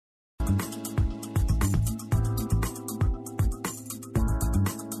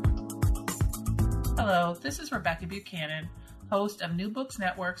Hello, this is Rebecca Buchanan, host of New Books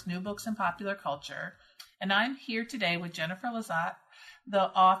Network's New Books in Popular Culture, and I'm here today with Jennifer Lazat, the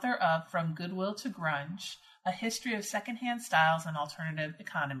author of From Goodwill to Grunge, A History of Secondhand Styles and Alternative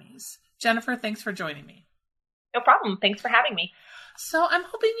Economies. Jennifer, thanks for joining me. No problem. Thanks for having me. So I'm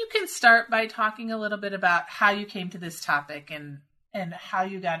hoping you can start by talking a little bit about how you came to this topic and how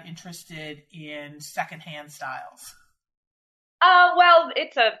you got interested in secondhand styles. Well,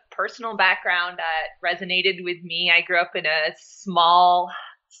 it's a personal background that resonated with me. I grew up in a small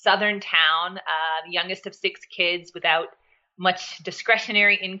southern town, the youngest of 6 kids without much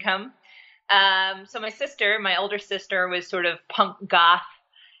discretionary income. So my older sister was sort of punk goth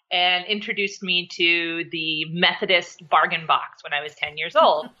and introduced me to the Methodist bargain box when I was 10 years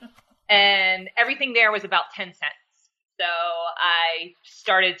old. And everything there was about 10 cents. So I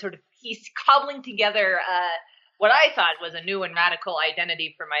started sort of cobbling together what I thought was a new and radical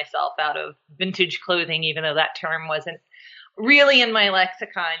identity for myself out of vintage clothing, even though that term wasn't really in my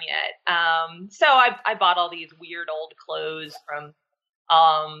lexicon yet. So I bought all these weird old clothes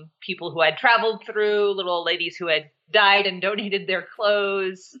from people who had traveled through, little old ladies who had died and donated their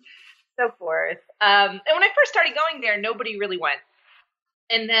clothes, so forth. And when I first started going there, nobody really went.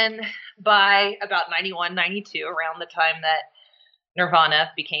 And then by about 91, 92, around the time that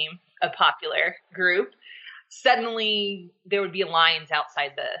Nirvana became a popular group, suddenly there would be lines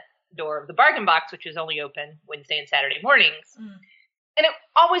outside the door of the bargain box, which was only open Wednesday and Saturday mornings. Mm. And it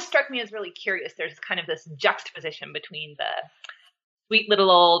always struck me as really curious. There's kind of this juxtaposition between the sweet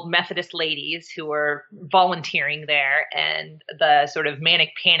little old Methodist ladies who were volunteering there and the sort of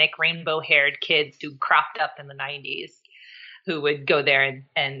manic panic rainbow-haired kids who cropped up in the 90s who would go there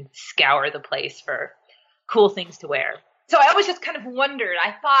and scour the place for cool things to wear. So I always just kind of wondered.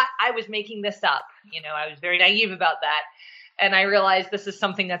 I thought I was making this up. I was very naive about that. And I realized this is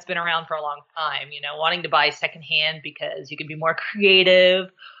something that's been around for a long time, wanting to buy secondhand because you can be more creative,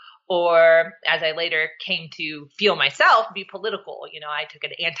 or as I later came to feel myself, be political. I took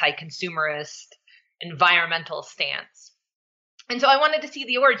an anti-consumerist environmental stance. And so I wanted to see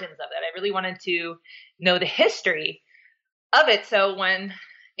the origins of it. I really wanted to know the history of it. So when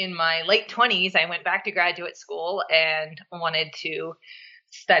in my late 20s, I went back to graduate school and wanted to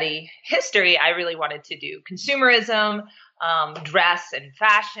study history. I really wanted to do consumerism, dress and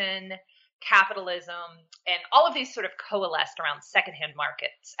fashion, capitalism, and all of these sort of coalesced around secondhand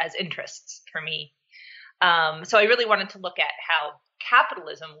markets as interests for me. So I really wanted to look at how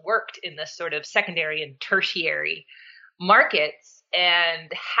capitalism worked in this sort of secondary and tertiary markets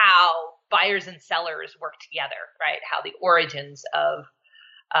and how buyers and sellers work together, right? How the origins of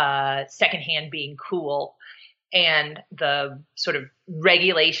secondhand being cool and the sort of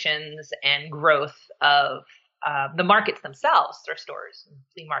regulations and growth of the markets themselves, thrift stores,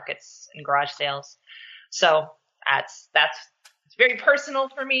 flea markets, and garage sales. So it's very personal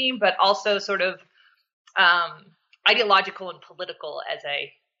for me, but also sort of ideological and political as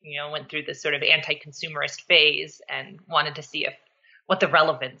I went through this sort of anti-consumerist phase and wanted to see what the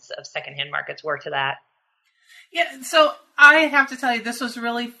relevance of secondhand markets were to that. Yeah, so I have to tell you, this was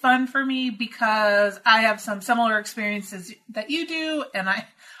really fun for me because I have some similar experiences that you do, and I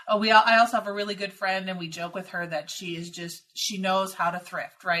also have a really good friend, and we joke with her that she knows how to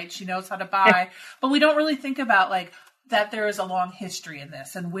thrift, right? She knows how to buy, but we don't really think about that there is a long history in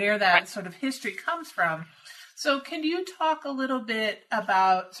this and where that sort of history comes from. So can you talk a little bit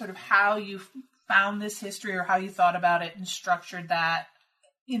about sort of how you found this history or how you thought about it and structured that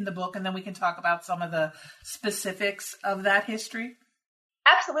in the book, and then we can talk about some of the specifics of that history?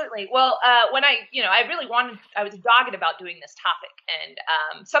 Absolutely. Well, when I was dogged about doing this topic,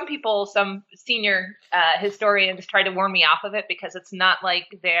 and some senior historians tried to warn me off of it because it's not like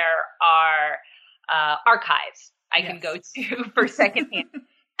there are archives I can go to for secondhand.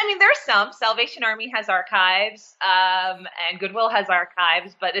 I mean, there's some. Salvation Army has archives, and Goodwill has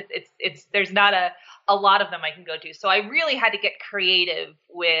archives, but there's not a lot of them I can go to. So I really had to get creative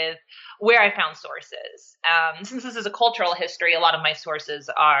with where I found sources. Since this is a cultural history, a lot of my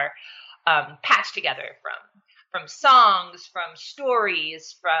sources are patched together from songs, from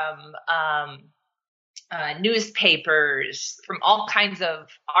stories, from newspapers, from all kinds of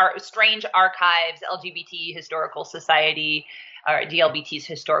strange archives, LGBT Historical Society, or DLBT's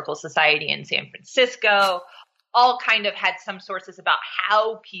Historical Society in San Francisco, all kind of had some sources about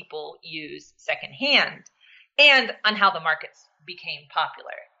how people use secondhand and on how the markets became popular.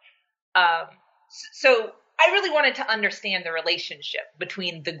 So I really wanted to understand the relationship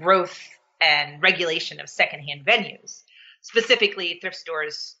between the growth and regulation of secondhand venues, specifically thrift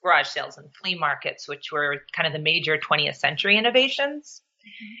stores, garage sales, and flea markets, which were kind of the major 20th century innovations.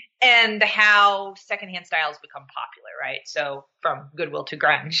 and how secondhand styles become popular, right? So from Goodwill to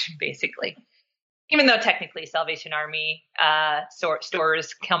grunge, basically. Even though technically Salvation Army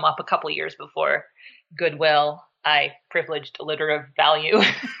stores come up a couple years before Goodwill, I privileged alliterative value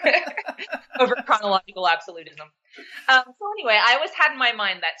over chronological absolutism. So anyway, I always had in my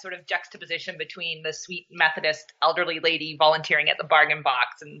mind that sort of juxtaposition between the sweet Methodist elderly lady volunteering at the bargain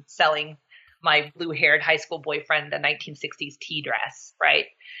box and selling my blue-haired high school boyfriend a 1960s tea dress, right?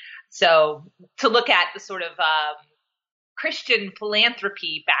 So to look at the sort of Christian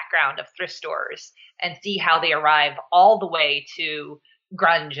philanthropy background of thrift stores and see how they arrive all the way to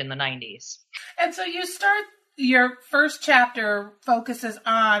grunge in the 90s. And so your first chapter focuses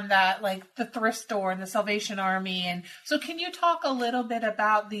on that, like the thrift store and the Salvation Army. And so can you talk a little bit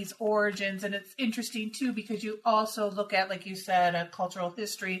about these origins? And it's interesting too, because you also look at, like you said, a cultural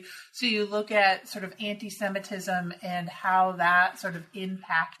history. So you look at sort of anti-Semitism and how that sort of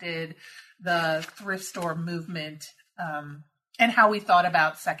impacted the thrift store movement, and how we thought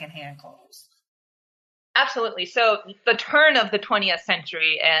about secondhand clothes. Absolutely. So the turn of the 20th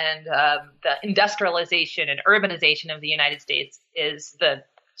century and the industrialization and urbanization of the United States is the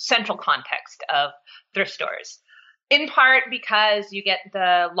central context of thrift stores, in part because you get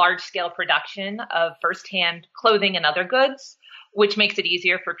the large-scale production of firsthand clothing and other goods, which makes it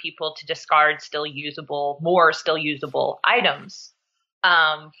easier for people to discard more still usable items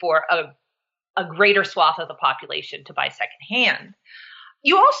for a greater swath of the population to buy secondhand.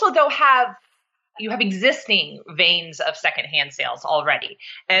 You also, though, have existing veins of secondhand sales already.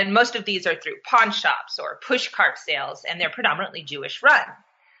 And most of these are through pawn shops or pushcart sales, and they're predominantly Jewish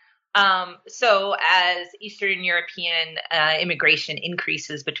run. So as Eastern European immigration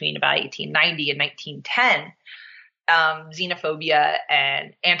increases between about 1890 and 1910, xenophobia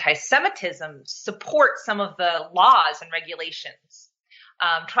and anti-Semitism support some of the laws and regulations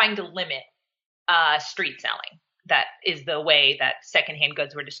trying to limit street selling. That is the way that secondhand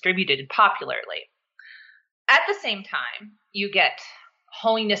goods were distributed popularly. At the same time, you get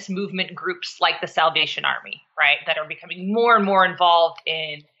holiness movement groups like the Salvation Army, right, that are becoming more and more involved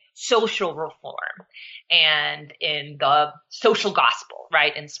in social reform and in the social gospel,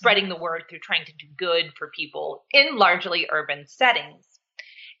 right, and spreading the word through trying to do good for people in largely urban settings.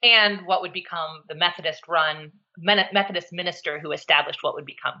 And what would become the Methodist minister who established what would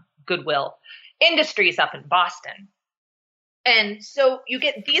become Goodwill Industries up in Boston. And so you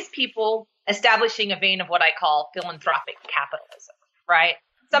get these people establishing a vein of what I call philanthropic capitalism, right?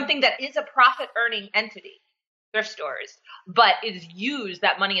 Something that is a profit-earning entity, thrift stores, but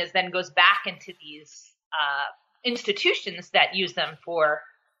that money then goes back into these institutions that use them for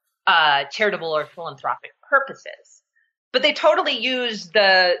charitable or philanthropic purposes. But they totally use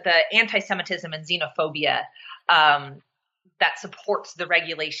the anti-Semitism and xenophobia that supports the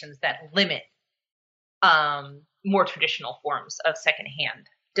regulations that limit more traditional forms of secondhand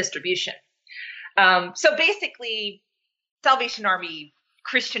distribution. So basically, Salvation Army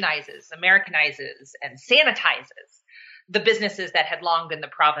Christianizes, Americanizes, and sanitizes the businesses that had long been the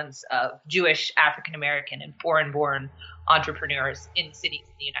province of Jewish, African American, and foreign-born entrepreneurs in cities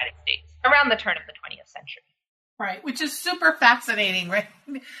in the United States around the turn of the 20th century. Right, which is super fascinating, right?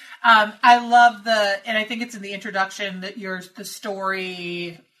 I love and I think it's in the introduction that the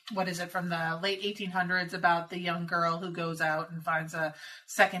story, what is it, from the late 1800s about the young girl who goes out and finds a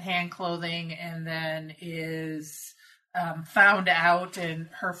secondhand clothing and then is found out, and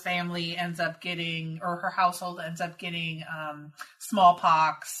her family ends up getting, or her household ends up getting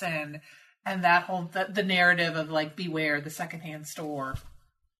smallpox, and that whole, the narrative of like, beware the secondhand store.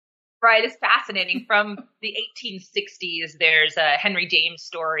 Right, it's fascinating. From the 1860s, there's a Henry James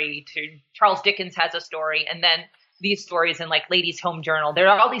story, to Charles Dickens has a story, and then these stories in like Ladies' Home Journal. There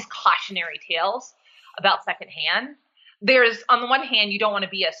are all these cautionary tales about secondhand. There's, on the one hand, you don't want to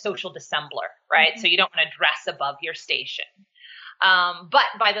be a social dissembler, right? Mm-hmm. So you don't want to dress above your station. But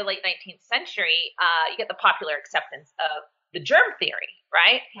by the late 19th century, you get the popular acceptance of the germ theory,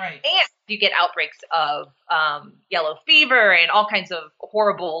 right? Right. And you get outbreaks of yellow fever and all kinds of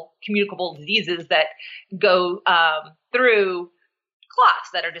horrible communicable diseases that go through cloths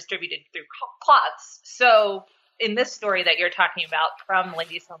that are distributed through cloths. So in this story that you're talking about from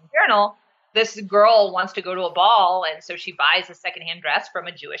Ladies' Home Journal, this girl wants to go to a ball, and so she buys a secondhand dress from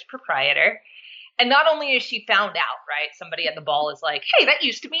a Jewish proprietor. And not only is she found out, right, somebody at the ball is like, hey, that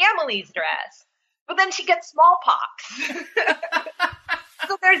used to be Emily's dress. But then she gets smallpox.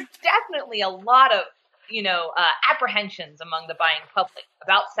 So there's definitely a lot of, apprehensions among the buying public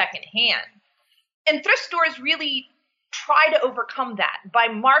about secondhand. And thrift stores really try to overcome that by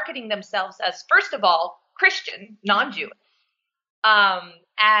marketing themselves as, first of all, Christian, non-Jewish,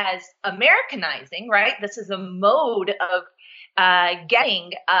 as Americanizing, right? This is a mode of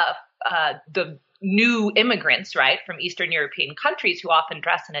getting the new immigrants, right, from Eastern European countries who often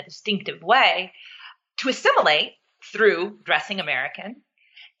dress in a distinctive way to assimilate through dressing American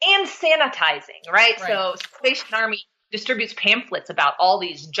and sanitizing, right? So Salvation Army distributes pamphlets about all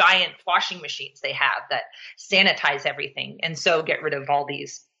these giant washing machines they have that sanitize everything and so get rid of all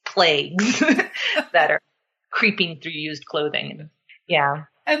these plagues that are creeping through used clothing. Yeah.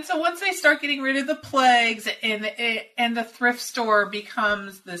 And so once they start getting rid of the plagues and the thrift store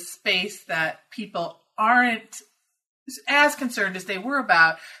becomes the space that people aren't as concerned as they were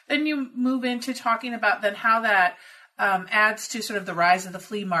about, then you move into talking about then how that adds to sort of the rise of the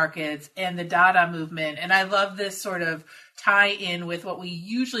flea markets and the Dada movement. And I love this sort of tie in with what we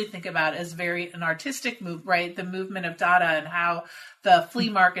usually think about as an artistic move, right? The movement of Dada and how the flea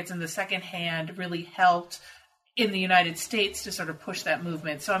markets and the secondhand really helped in the United States to sort of push that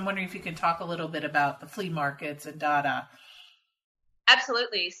movement. So I'm wondering if you can talk a little bit about the flea markets and Dada.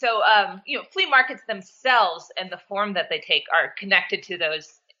 Absolutely. So, flea markets themselves and the form that they take are connected to those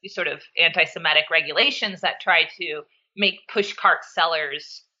sort of anti-Semitic regulations that try to make pushcart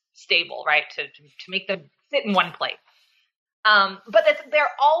sellers stable, right? To make them sit in one place. But they're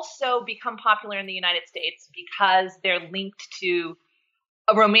also become popular in the United States because they're linked to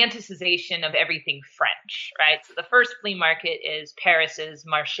a romanticization of everything French, right? So the first flea market is Paris's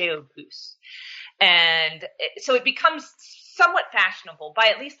Marché aux Puces. And so it becomes somewhat fashionable by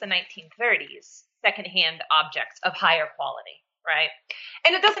at least the 1930s, secondhand objects of higher quality, right?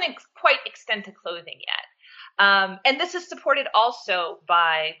 And it doesn't quite extend to clothing yet. And this is supported also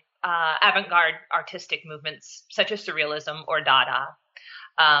by avant-garde artistic movements such as Surrealism or Dada.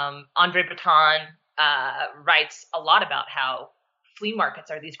 André Breton writes a lot about how flea markets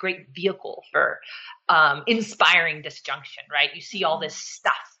are these great vehicle for inspiring disjunction, right? You see all this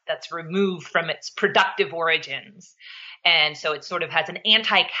stuff that's removed from its productive origins. And so it sort of has an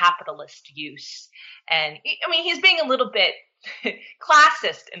anti-capitalist use. And I mean, he's being a little bit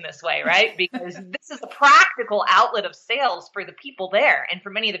classist in this way, right? Because this is a practical outlet of sales for the people there and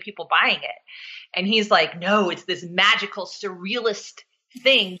for many of the people buying it. And he's like, no, it's this magical surrealist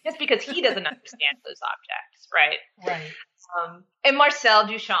thing just because he doesn't understand those objects, right? Right. And Marcel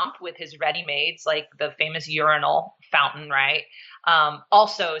Duchamp with his ready-mades, like the famous urinal fountain, right,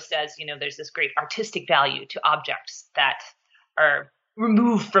 also says, there's this great artistic value to objects that are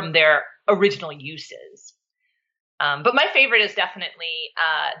removed from their original uses. But my favorite is definitely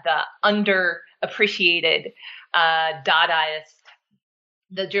the underappreciated Dadaist,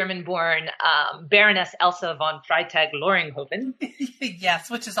 the German-born Baroness Elsa von Freytag-Loringhoven. Yes,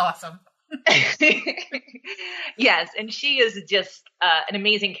 which is awesome. Yes, and she is just an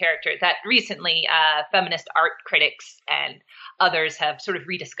amazing character that recently feminist art critics and others have sort of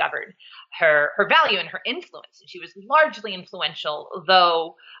rediscovered her value and her influence. And she was largely influential,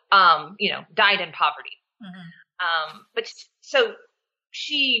 though, died in poverty. Mm-hmm. But so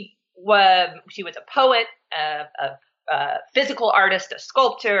she was a poet, a physical artist, a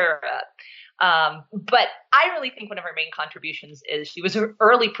sculptor, but I really think one of her main contributions is she was an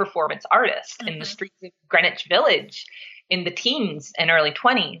early performance artist in the streets of Greenwich Village in the teens and early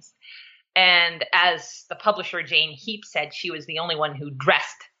 20s. And as the publisher Jane Heap said, she was the only one who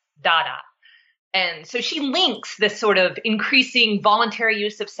dressed Dada. And so she links this sort of increasing voluntary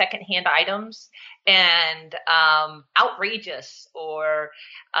use of secondhand items and outrageous or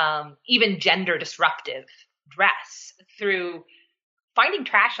even gender disruptive dress through finding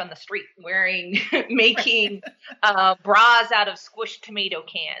trash on the street, making bras out of squished tomato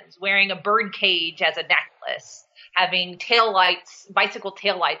cans, wearing a bird cage as a necklace, having bicycle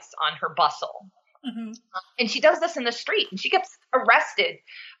taillights on her bustle. Mm-hmm. And she does this in the street, and she gets arrested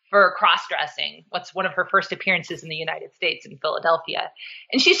for cross-dressing. What's one of her first appearances in the United States in Philadelphia.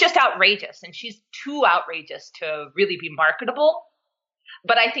 And she's just outrageous, and she's too outrageous to really be marketable.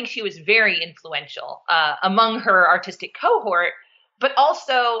 But I think she was very influential among her artistic cohort, but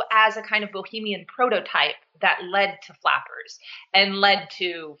also as a kind of bohemian prototype that led to flappers and led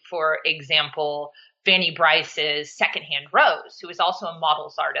to, for example, Fanny Brice's Secondhand Rose, who is also a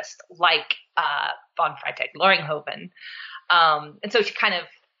models artist like von Freytag-Loringhoven. And so she kind of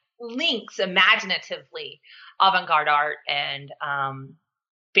links imaginatively avant-garde art and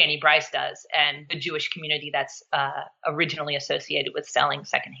Fanny Brice does, and the Jewish community that's originally associated with selling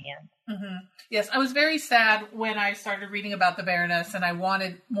secondhand. Mm-hmm. Yes, I was very sad when I started reading about the Baroness, and I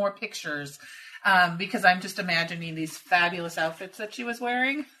wanted more pictures because I'm just imagining these fabulous outfits that she was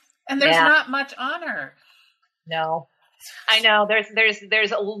wearing, and there's not much on her. No. I know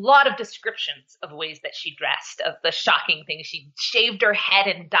there's a lot of descriptions of ways that she dressed, of the shocking things. She shaved her head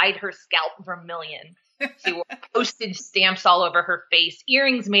and dyed her scalp vermilion. She wore postage stamps all over her face,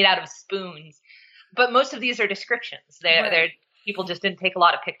 earrings made out of spoons. But most of these are descriptions. They're people just didn't take a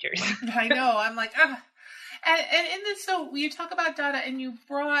lot of pictures. I know. I'm like, ah. And in this, so you talk about Dada, and you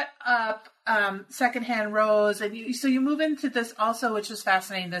brought up secondhand rose, and you move into this also, which is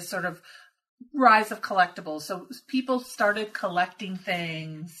fascinating. This sort of rise of collectibles. So people started collecting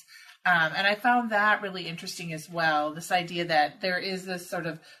things, and I found that really interesting as well. This idea that there is this sort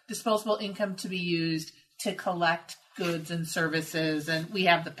of disposable income to be used to collect goods and services, and we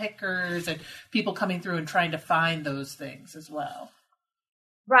have the pickers and people coming through and trying to find those things as well.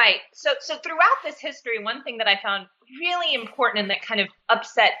 Right. So throughout this history, one thing that I found really important and that kind of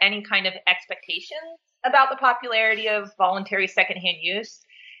upset any kind of expectations about the popularity of voluntary secondhand use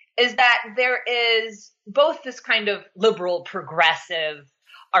is that there is both this kind of liberal, progressive,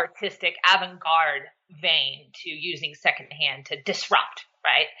 artistic, avant-garde vein to using secondhand to disrupt,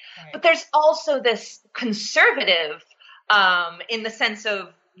 right? But there's also this conservative in the sense of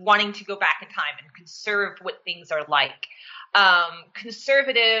wanting to go back in time and conserve what things are like.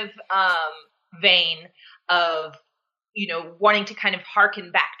 Conservative vein of, wanting to kind of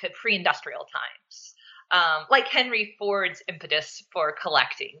harken back to pre-industrial times, like Henry Ford's impetus for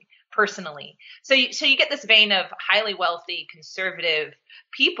collecting personally. So you get this vein of highly wealthy, conservative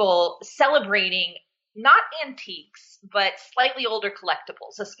people celebrating not antiques, but slightly older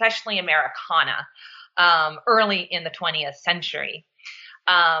collectibles, especially Americana, early in the 20th century.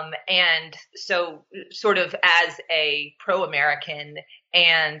 And so sort of as a pro-American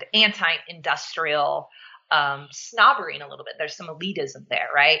and anti-industrial snobbery in a little bit. There's some elitism there,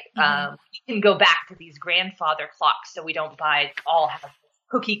 right? Mm-hmm. We can go back to these grandfather clocks so we don't all have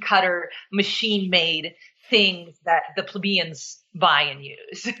cookie cutter, machine-made things that the plebeians buy and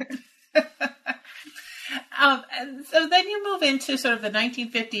use. And so then you move into sort of the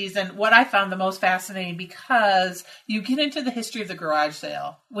 1950s, and what I found the most fascinating, because you get into the history of the garage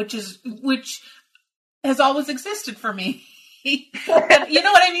sale, which has always existed for me. And you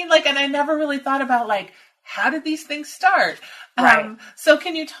know what I mean? Like, and I never really thought about, like, how did these things start? Right. So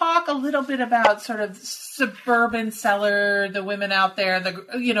can you talk a little bit about sort of suburban seller, the women out there,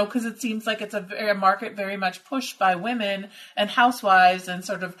 because it seems like it's a market very much pushed by women and housewives, and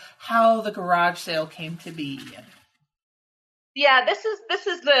sort of how the garage sale came to be. Yeah, this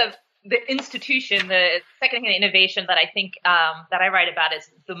is the institution, the secondhand innovation that I think that I write about is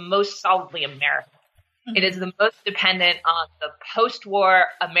the most solidly American. Mm-hmm. It is the most dependent on the post-war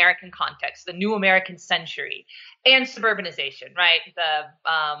American context, the new American century, and suburbanization, right?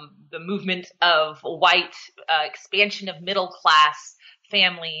 The movement of white expansion of middle-class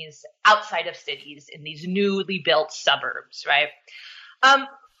families outside of cities in these newly built suburbs, right?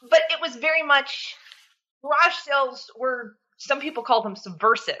 But it was very much, garage sales were, some people call them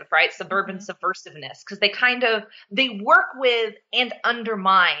subversive, right? Suburban subversiveness, because they work with and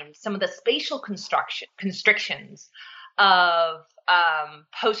undermine some of the spatial constrictions of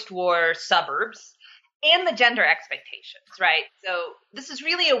post-war suburbs and the gender expectations, right? So this is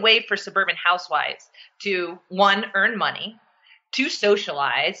really a way for suburban housewives to, one, earn money, two,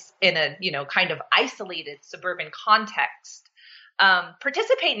 socialize in a, kind of isolated suburban context,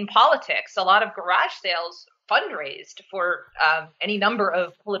 participate in politics. A lot of garage sales fundraised for any number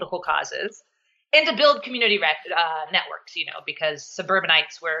of political causes, and to build community networks, because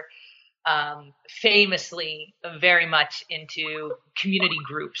suburbanites were famously very much into community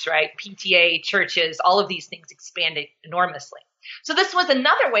groups, right? PTA, churches, all of these things expanded enormously. So this was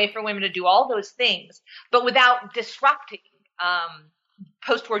another way for women to do all those things, but without disrupting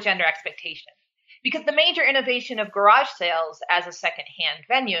post-war gender expectation. Because the major innovation of garage sales as a secondhand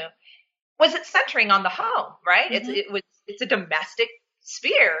venue was it centering on the home, right? Mm-hmm. It's a domestic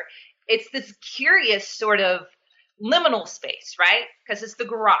sphere. It's this curious sort of liminal space, right? Because it's the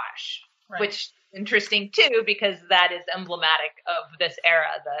garage, right. Which is interesting too, because that is emblematic of this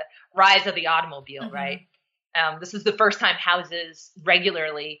era, the rise of the automobile, mm-hmm. right? This is the first time houses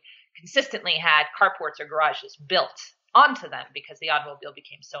regularly, consistently had carports or garages built onto them because the automobile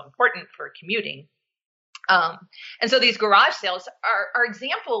became so important for commuting. And so these garage sales are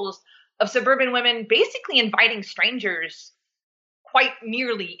examples of suburban women basically inviting strangers quite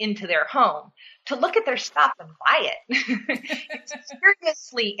nearly into their home to look at their stuff and buy it. It's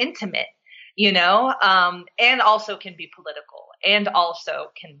seriously intimate, and also can be political, and also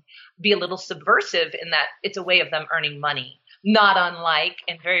can be a little subversive in that it's a way of them earning money, not unlike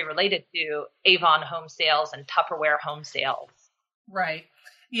and very related to Avon home sales and Tupperware home sales. Right.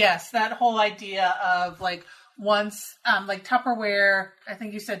 Yes, that whole idea of like once, like Tupperware, I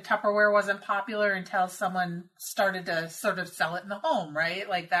think you said Tupperware wasn't popular until someone started to sort of sell it in the home, right?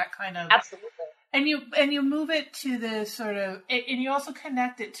 Like that kind of. Absolutely. And you move it to the sort of, and you also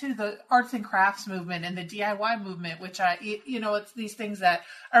connect it to the arts and crafts movement and the DIY movement, which it's these things that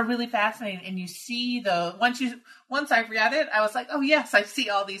are really fascinating. And you see once I read it, I was like, oh yes, I see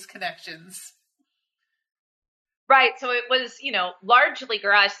all these connections. Right. So it was, largely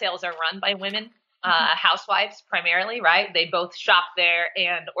garage sales are run by women, housewives primarily, right? They both shop there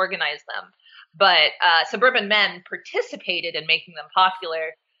and organize them. But suburban men participated in making them popular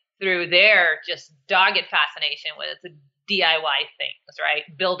through their just dogged fascination with the DIY things,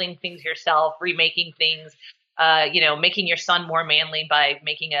 right? Building things yourself, remaking things, making your son more manly by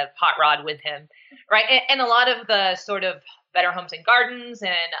making a hot rod with him, right? And a lot of the sort of Better Homes and Gardens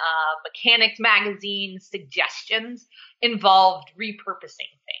and Mechanics magazine suggestions involved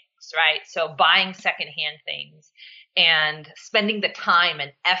repurposing things, right? So buying secondhand things and spending the time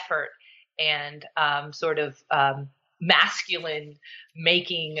and effort and masculine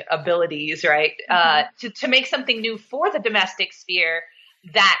making abilities, right? To make something new for the domestic sphere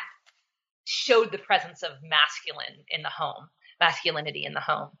that showed the presence of masculinity in the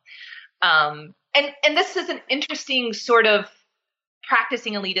home. And this is an interesting sort of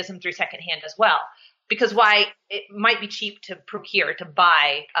practicing elitism through secondhand as well, because why it might be cheap to procure, to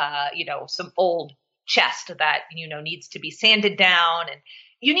buy, some old chest that, needs to be sanded down, and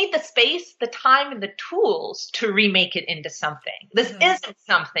you need the space, the time, and the tools to remake it into something. This isn't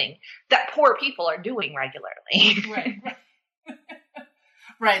something that poor people are doing regularly. Right.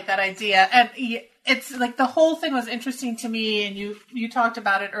 Right, that idea. And it's like the whole thing was interesting to me, and you talked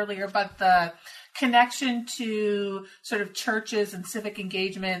about it earlier, but the connection to sort of churches and civic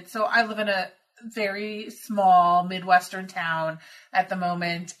engagement. So I live in a very small Midwestern town at the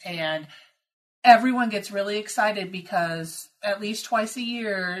moment, and everyone gets really excited because at least twice a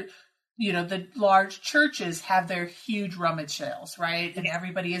year, the large churches have their huge rummage sales, right? And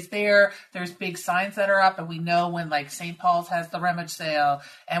everybody is there. There's big signs that are up, and we know when like St. Paul's has the rummage sale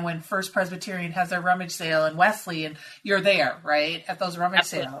and when First Presbyterian has their rummage sale and Wesley, and you're there, right? At those rummage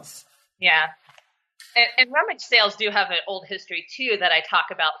sales. Yeah. And rummage sales do have an old history too that I talk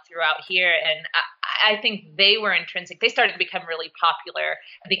about throughout here. And I think they were intrinsic. They started to become really popular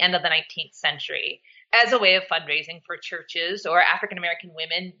at the end of the 19th century as a way of fundraising for churches, or African-American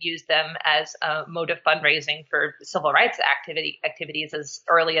women used them as a mode of fundraising for civil rights activities as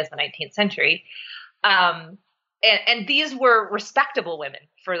early as the 19th century. And these were respectable women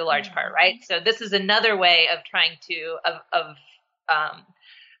for the large part, right? So this is another way of trying to,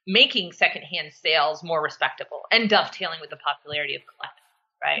 making secondhand sales more respectable and dovetailing with the popularity of collecting,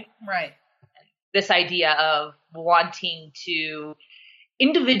 right? Right. And this idea of wanting to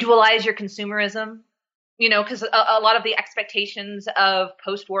individualize your consumerism, because a lot of the expectations of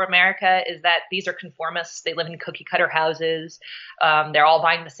post-war America is that these are conformists. They live in cookie-cutter houses. They're all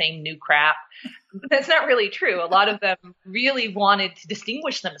buying the same new crap. That's not really true. A lot of them really wanted to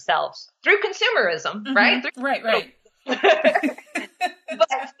distinguish themselves through consumerism, right? Right. But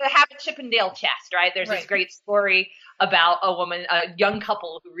to have a Chippendale chest, right? There's this great story about a young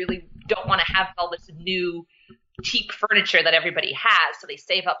couple who really don't want to have all this new cheap furniture that everybody has, so they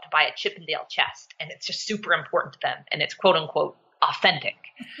save up to buy a Chippendale chest, and it's just super important to them, and it's quote unquote authentic,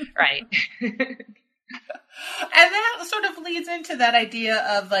 right? And that sort of leads into that idea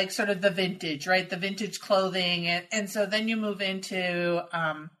of like sort of the vintage, right? The vintage clothing, and so then you move into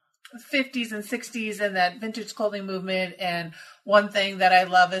 50s and 60s and that vintage clothing movement. And one thing that I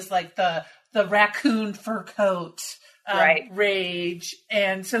love is like the raccoon fur coat rage.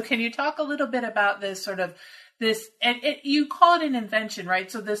 And so can you talk a little bit about this sort of you call it an invention,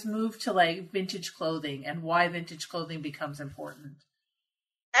 right? So this move to like vintage clothing and why vintage clothing becomes important.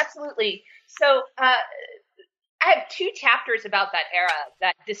 Absolutely. So I have two chapters about that era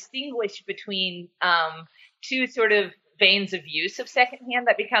that distinguish between two sort of veins of use of secondhand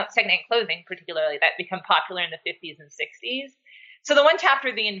clothing, particularly, that become popular in the 50s and 60s. So the one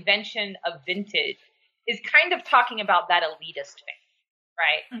chapter, The Invention of Vintage, is kind of talking about that elitist thing,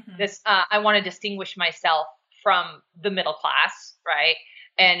 right? Mm-hmm. This, I want to distinguish myself from the middle class, right?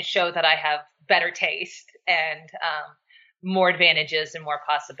 And show that I have better taste and more advantages and more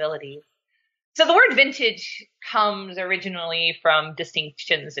possibilities. So the word vintage comes originally from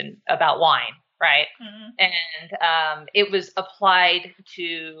distinctions about wine, right? Mm-hmm. And it was applied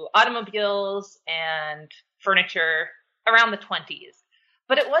to automobiles and furniture around the 20s.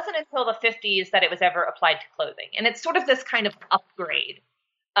 But it wasn't until the 50s that it was ever applied to clothing. And it's sort of this kind of upgrade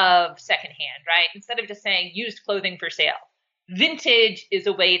of secondhand, right? Instead of just saying used clothing for sale, vintage is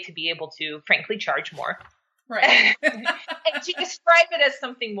a way to be able to, frankly, charge more Right. And she described it as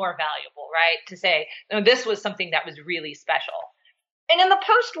something more valuable, right? To say, no, this was something that was really special. And in the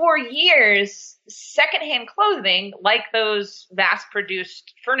post-war years, secondhand clothing, like those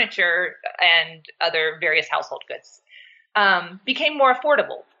mass-produced furniture and other various household goods, became more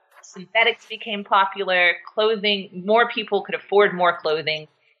affordable. Synthetics became popular, clothing, more people could afford more clothing,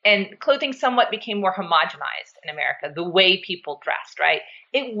 and clothing somewhat became more homogenized in America, the way people dressed, right?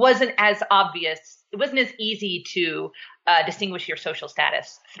 It wasn't as obvious, it wasn't as easy to distinguish your social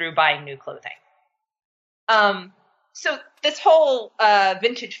status through buying new clothing. So this whole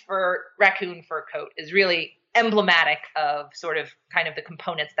vintage raccoon fur coat is really emblematic of sort of kind of the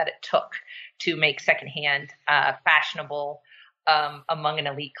components that it took to make secondhand fashionable among an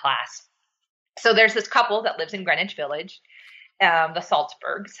elite class. So there's this couple that lives in Greenwich Village, the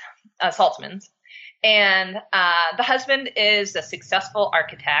Saltzmans, and the husband is a successful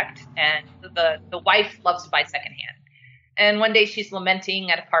architect, and the wife loves to buy secondhand. And one day she's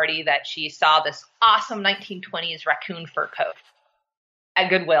lamenting at a party that she saw this awesome 1920s raccoon fur coat at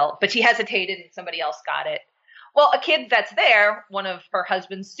Goodwill, but she hesitated and somebody else got it. Well, a kid that's there, one of her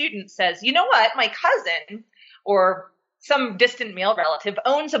husband's students, says, you know what, my cousin or some distant male relative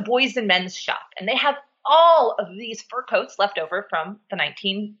owns a boys and men's shop, and they have all of these fur coats left over from the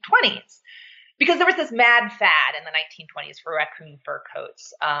 1920s. Because there was this mad fad in the 1920s for raccoon fur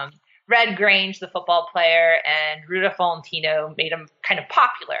coats. Red Grange, the football player, and Rudolph Valentino made them kind of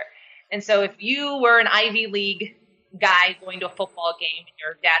popular. And so if you were an Ivy League guy going to a football game in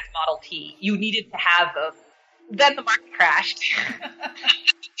your dad's Model T, you needed to have then the market crashed in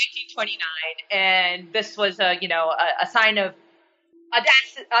 1929. And this was a sign of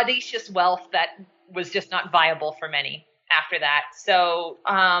audacious wealth that was just not viable for many after that. So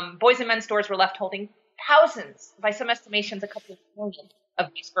boys and men's stores were left holding thousands, by some estimations, a couple of million of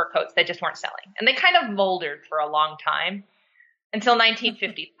these fur coats that just weren't selling. And they kind of moldered for a long time until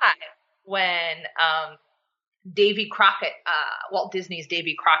 1955 when Davy Crockett, Walt Disney's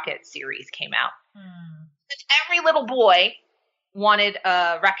Davy Crockett series came out. Every little boy wanted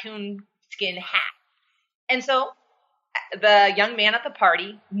a raccoon skin hat. And so the young man at the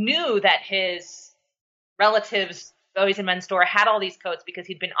party knew that his relatives, boys and men's store, had all these coats because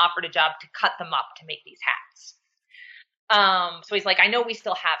he'd been offered a job to cut them up to make these hats. So he's like, I know we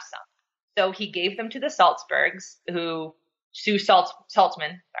still have some. So he gave them to the Salzburgs, who Sue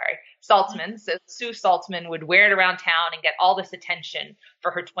Saltzman. So Sue Saltzman would wear it around town and get all this attention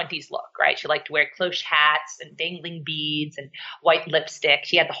for her 20s look, right? She liked to wear cloche hats and dangling beads and white lipstick.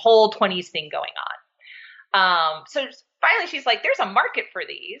 She had the whole 20s thing going on. So finally she's like, there's a market for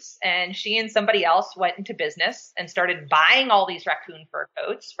these. And she and somebody else went into business and started buying all these raccoon fur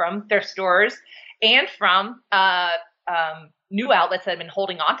coats from their stores and from new outlets that had been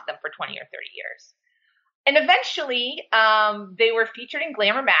holding on to them for 20 or 30 years. And eventually, they were featured in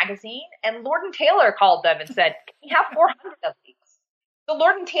Glamour magazine, and Lord & Taylor called them and said, can we have 400 of these? So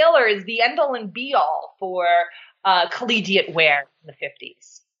Lord & Taylor is the end-all and be-all for collegiate wear in the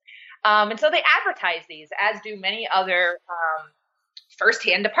 50s. And so they advertise these, as do many other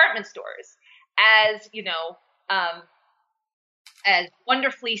first-hand department stores, as, as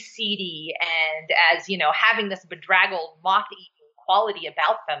wonderfully seedy and as, having this bedraggled, moth-eaten quality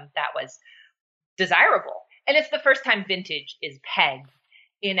about them that was desirable. And it's the first time vintage is pegged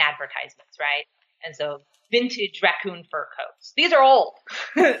in advertisements, right? And so vintage raccoon fur coats. These are old.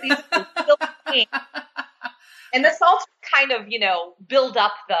 These are still clean. And the Salts kind of, build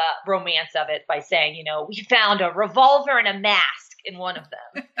up the romance of it by saying, we found a revolver and a mask in one of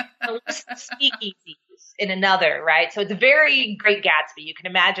them, a list of speakeasies in another, right? So it's very Great Gatsby. You can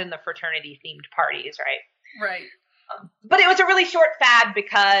imagine the fraternity-themed parties, right? Right. But it was a really short fad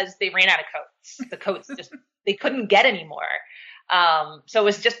because they ran out of coats. The coats they couldn't get anymore. So it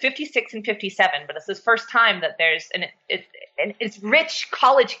was just 56 and 57, but it's the first time that there's, it's rich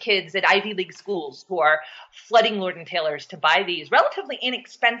college kids at Ivy League schools who are flooding Lord & Taylor's to buy these relatively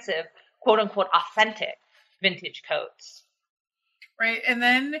inexpensive, quote unquote, authentic vintage coats. Right. And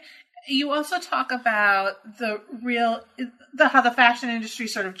then you also talk about how the fashion industry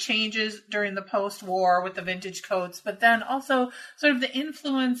sort of changes during the post-war with the vintage coats, but then also sort of the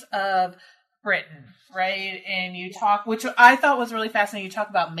influence of Britain, right? And you talk, which I thought was really fascinating, you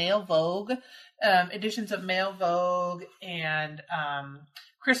talk about Male Vogue, editions of Male Vogue and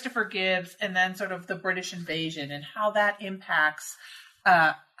Christopher Gibbs, and then sort of the British invasion and how that impacts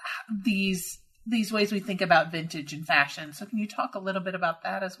these ways we think about vintage and fashion. So can you talk a little bit about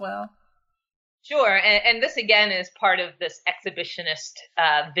that as well? Sure. And this, again, is part of this exhibitionist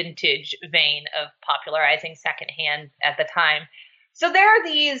vintage vein of popularizing secondhand at the time. So there are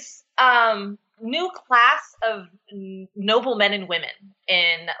these new class of noble men and women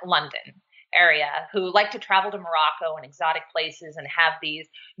in London area who like to travel to Morocco and exotic places and have these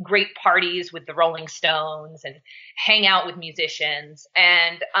great parties with the Rolling Stones and hang out with musicians.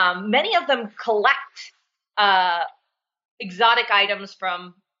 And many of them collect exotic items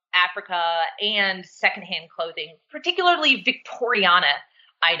from Africa and secondhand clothing, particularly Victoriana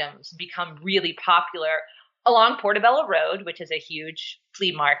items, become really popular along Portobello Road, which is a huge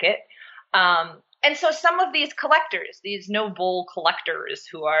flea market. And so some of these collectors, these noble collectors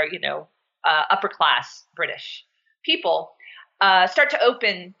who are, upper class British people, start to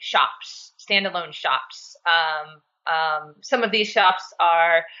open shops, standalone shops. Some of these shops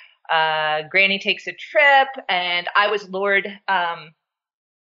are Granny Takes a Trip and I Was Lord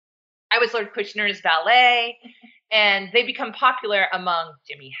Kushner's Valet, and they become popular among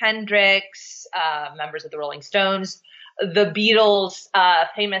Jimi Hendrix, members of the Rolling Stones, the Beatles'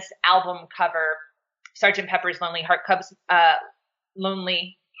 famous album cover, Sgt. Pepper's Lonely Heart Club's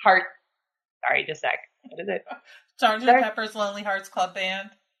Lonely Heart. Sorry, just a sec. What is it? Sgt. Pepper's Lonely Hearts Club Band.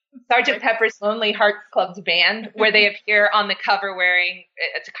 Sgt. Pepper's Lonely Hearts Club's Band, where they appear on the cover wearing,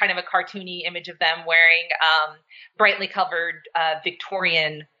 it's a kind of a cartoony image of them wearing brightly colored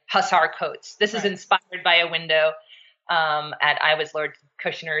Victorian hussar coats. This is inspired by a window at I Was Lord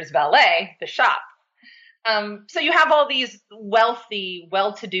Kushner's Valet, the shop. So you have all these wealthy,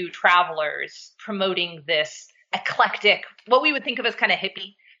 well-to-do travelers promoting this eclectic, what we would think of as kind of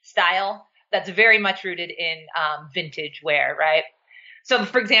hippie style that's very much rooted in vintage wear, right? So,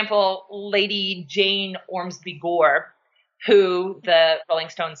 for example, Lady Jane Ormsby Gore, who the Rolling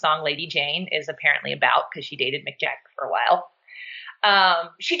Stones song Lady Jane is apparently about because she dated Mick Jagger for a while.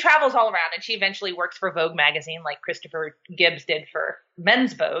 She travels all around and she eventually works for Vogue magazine like Christopher Gibbs did for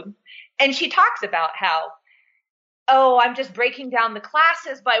Men's Vogue. And she talks about how, I'm just breaking down the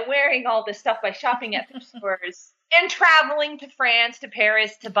classes by wearing all this stuff, by shopping at thrift stores and traveling to France, to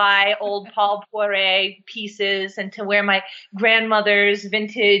Paris to buy old Paul Poiret pieces and to wear my grandmother's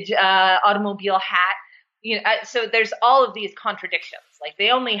vintage automobile hat. So there's all of these contradictions. Like they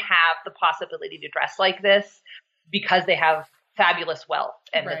only have the possibility to dress like this because they have fabulous wealth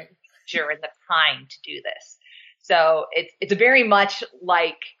and the leisure and the time to do this. So it's very much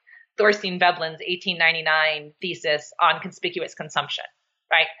like Thorstein Veblen's 1899 thesis on conspicuous consumption,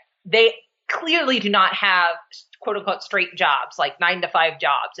 right? They clearly do not have quote unquote straight jobs, like 9-to-5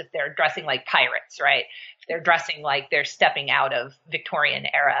 jobs, if they're dressing like pirates, right? If they're dressing like they're stepping out of Victorian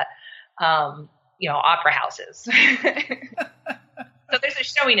era, opera houses. So there's a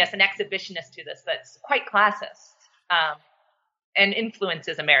showiness, an exhibitionist to this that's quite classist. And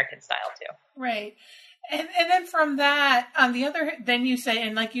influences American style too. Right. And then from that, on the other, then you say,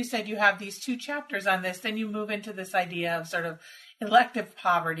 and like you said, you have these 2 chapters on this, then you move into this idea of sort of elective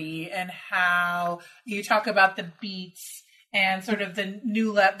poverty and how you talk about the beats and sort of the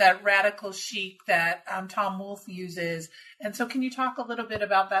that radical chic that Tom Wolfe uses. And so can you talk a little bit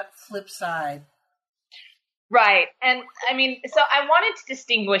about that flip side? Right. And I mean, so I wanted to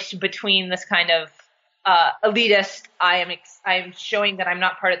distinguish between this kind of elitist, I am showing that I'm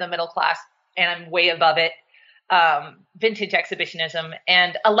not part of the middle class and I'm way above it, vintage exhibitionism,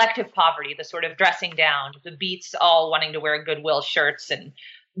 and elective poverty, the sort of dressing down, the beats all wanting to wear Goodwill shirts and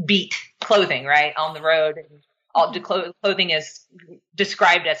beat clothing, right, on the road. And all clothing is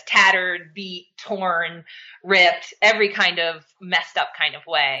described as tattered, beat, torn, ripped, every kind of messed up kind of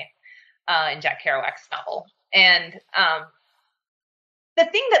way in Jack Kerouac's novel. And the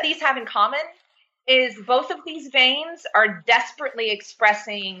thing that these have in common is both of these veins are desperately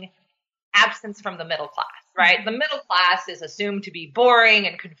expressing absence from the middle class, right? The middle class is assumed to be boring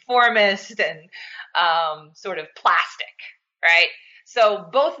and conformist and sort of plastic, right? So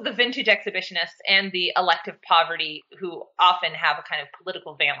both the vintage exhibitionists and the elective poverty, who often have a kind of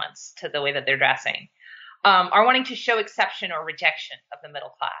political valence to the way that they're dressing, are wanting to show exception or rejection of the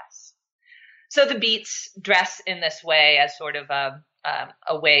middle class. So the beats dress in this way as sort of a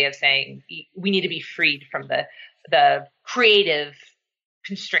way of saying we need to be freed from the creative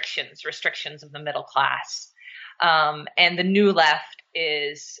restrictions of the middle class. And the New Left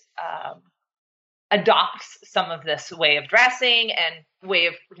adopts some of this way of dressing and way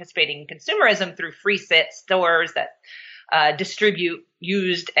of participating in consumerism through free sit stores that distribute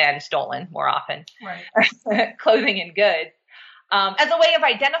used and stolen, more often, clothing and goods, as a way of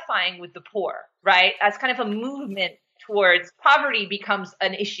identifying with the poor, right? As kind of a movement towards poverty becomes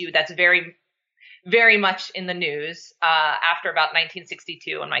an issue that's very, very much in the news after about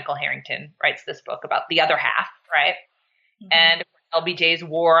 1962 when Michael Harrington writes this book about the other half, right? Mm-hmm. And LBJ's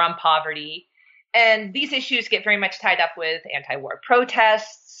war on poverty. And these issues get very much tied up with anti-war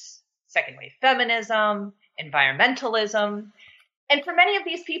protests, second wave feminism, environmentalism. And for many of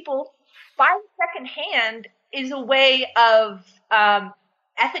these people, buying secondhand is a way of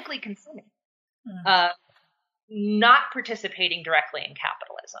ethically consuming, not participating directly in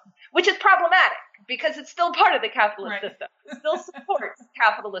capitalism, which is problematic because it's still part of the capitalist system. It still supports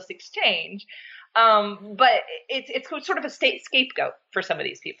capitalist exchange. But it's sort of a state scapegoat for some of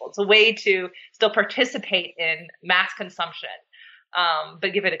these people. It's a way to still participate in mass consumption,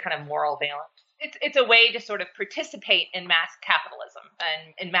 but give it a kind of moral valence. It's a way to sort of participate in mass capitalism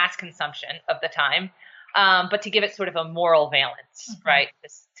and in mass consumption of the time, but to give it sort of a moral valence, right?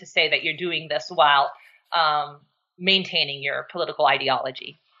 To say that you're doing this while maintaining your political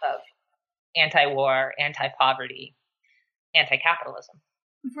ideology of anti-war, anti-poverty, anti-capitalism.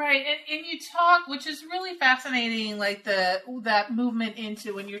 Right, and you talk, which is really fascinating, like that movement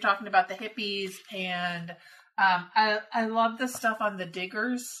into when you're talking about the hippies, and I love the stuff on the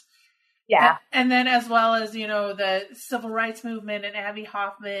Diggers. Yeah. And then as well as, the civil rights movement and Abbie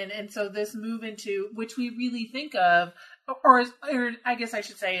Hoffman. And so this move into, which we really think of, or I guess I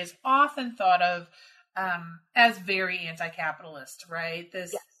should say is often thought of as very anti-capitalist, right?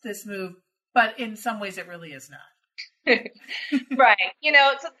 This move, but in some ways it really is not. Right.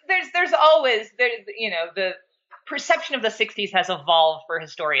 So there's always, the perception of the 60s has evolved for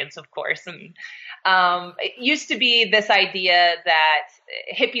historians, of course. And it used to be this idea that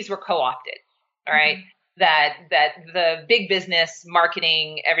hippies were co-opted, all right? That the big business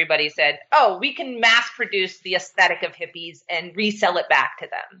marketing, everybody said, oh, we can mass produce the aesthetic of hippies and resell it back to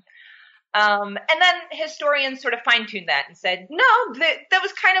them. And then historians sort of fine-tuned that and said, no, that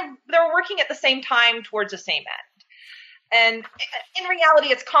was they were working at the same time towards the same end. And in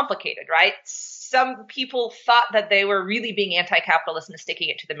reality, it's complicated, right? Some people thought that they were really being anti-capitalist and sticking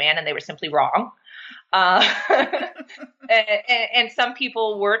it to the man, and they were simply wrong. And some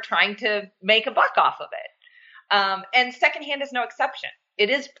people were trying to make a buck off of it. And secondhand is no exception. It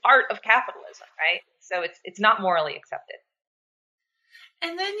is part of capitalism, right? So it's not morally accepted.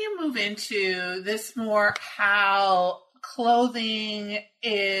 And then you move into this more how clothing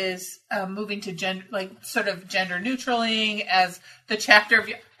is moving to gender, like sort of gender neutraling as the chapter of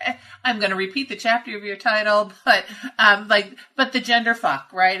your, I'm going to repeat the chapter of your title, but but the gender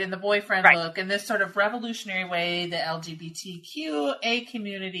fuck, right? And the boyfriend look, and this sort of revolutionary way the LGBTQA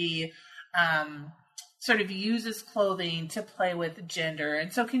community sort of uses clothing to play with gender.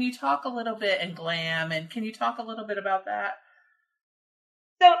 And so can you talk a little bit, and glam, and can you talk a little bit about that?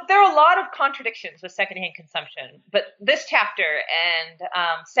 So there are a lot of contradictions with secondhand consumption, but this chapter and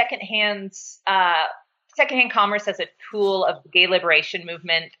secondhand commerce as a tool of the gay liberation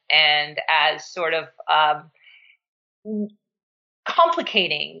movement and as sort of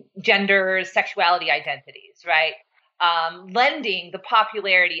complicating gender, sexuality identities, right? Lending the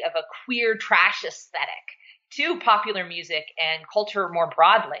popularity of a queer trash aesthetic to popular music and culture more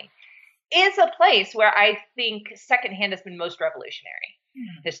broadly is a place where I think secondhand has been most revolutionary.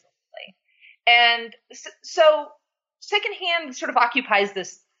 Historically. And so secondhand sort of occupies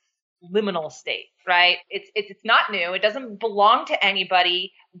this liminal state, right? It's not new. It doesn't belong to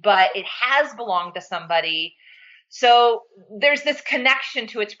anybody, but it has belonged to somebody. So there's this connection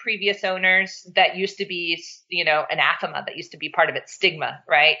to its previous owners that used to be, anathema, that used to be part of its stigma,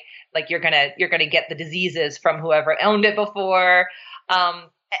 right? Like you're gonna get the diseases from whoever owned it before.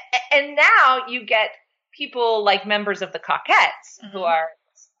 And now you get people like members of the Cockettes, who are a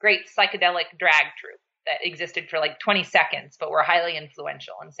great psychedelic drag troupe that existed for like 20 seconds, but were highly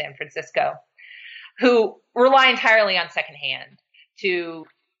influential in San Francisco, who rely entirely on secondhand to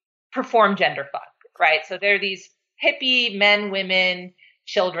perform gender fuck, right? So they're these hippie men, women,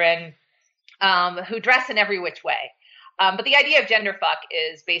 children who dress in every which way. But the idea of gender fuck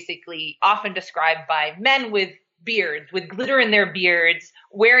is basically often described by men with beards, with glitter in their beards,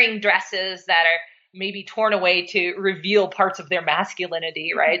 wearing dresses that are maybe torn away to reveal parts of their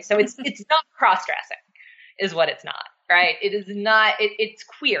masculinity, right? So it's not cross-dressing is what it's not, right? It is not, it's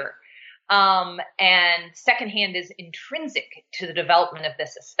queer. And secondhand is intrinsic to the development of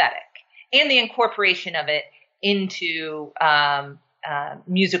this aesthetic and the incorporation of it into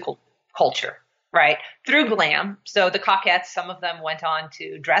musical culture, right? Through glam. So the Cockettes, some of them went on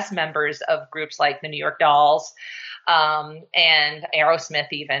to dress members of groups like the New York Dolls and Aerosmith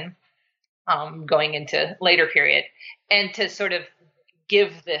even. Going into later period, and to sort of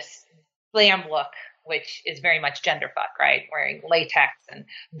give this glam look, which is very much gender fuck, right? Wearing latex and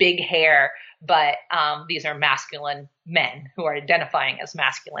big hair, but these are masculine men who are identifying as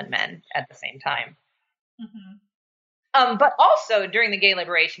masculine men at the same time. But also during the gay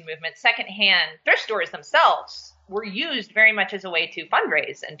liberation movement, secondhand thrift stores themselves were used very much as a way to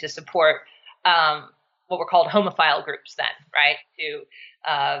fundraise and to support what were called homophile groups then, right?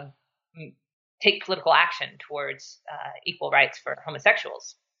 To take political action towards equal rights for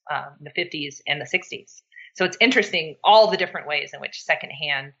homosexuals in the 50s and the 60s. So it's interesting all the different ways in which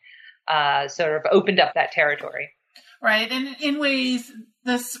secondhand sort of opened up that territory. Right. And in ways,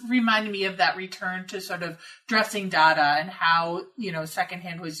 this reminded me of that return to sort of dressing dada and how,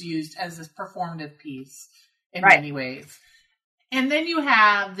 secondhand was used as this performative piece in many ways. And then you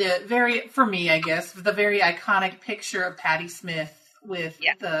have for me, I guess, the very iconic picture of Patti Smith with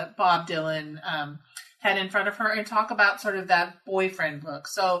the Bob Dylan head in front of her, and talk about sort of that boyfriend look.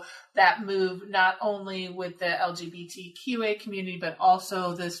 So that move not only with the LGBTQA community, but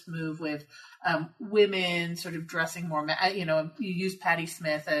also this move with women sort of dressing more, you use Patti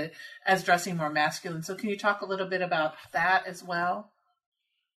Smith as dressing more masculine. So can you talk a little bit about that as well?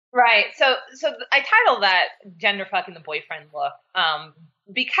 Right. So I titled that Gender Fucking the Boyfriend Look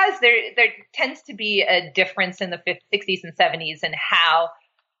because there tends to be a difference in the 60s and 70s in how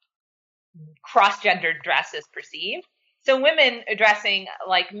cross-gendered dress is perceived. So women dressing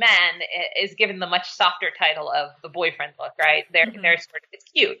like men is given the much softer title of the boyfriend look, right? They're sort of, it's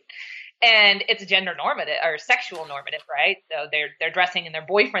cute. And it's gender normative or sexual normative, right? So they're dressing in their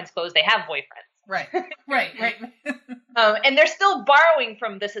boyfriend's clothes. They have boyfriends. Right. And they're still borrowing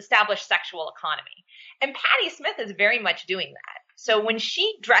from this established sexual economy. And Patti Smith is very much doing that. So when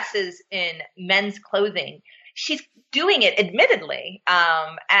she dresses in men's clothing, she's doing it admittedly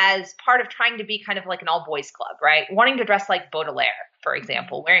as part of trying to be kind of like an all boys club, right? Wanting to dress like Baudelaire, for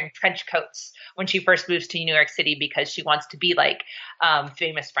example, wearing trench coats when she first moves to New York City because she wants to be like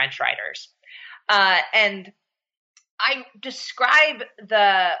famous French writers. And I describe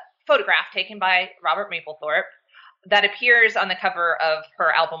the photograph taken by Robert Mapplethorpe that appears on the cover of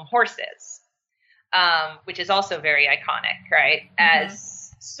her album Horses, which is also very iconic, right?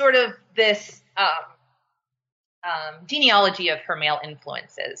 As sort of this genealogy of her male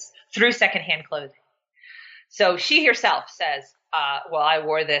influences through secondhand clothing. So she herself says, well, I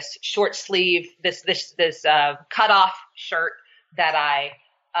wore this short sleeve, this cut off shirt that I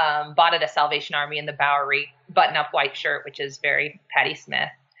bought at a Salvation Army in the Bowery, button up white shirt, which is very Patti Smith.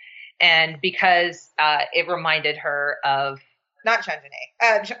 And because it reminded her of not Jean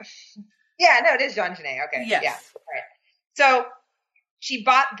Genet. It is Jean Genet. Okay. Yes. Yeah. All right. So she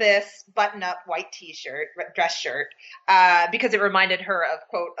bought this button-up white T-shirt, dress shirt, because it reminded her of,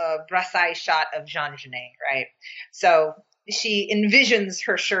 quote, a Brassai shot of Jean Genet, right? So she envisions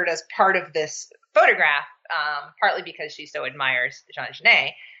her shirt as part of this photograph, partly because she so admires Jean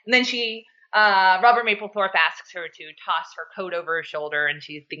Genet. And then Robert Mapplethorpe asks her to toss her coat over her shoulder, and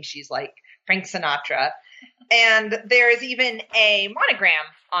she thinks she's like Frank Sinatra. And there is even a monogram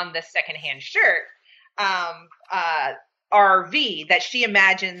on this secondhand shirt, RV, that she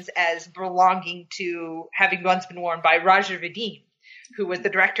imagines as belonging to having once been worn by Roger Vadim, who was the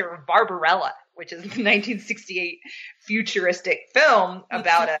director of Barbarella, which is a 1968 futuristic film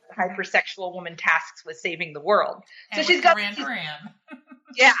about a hypersexual woman tasked with saving the world. And so she's got Duran.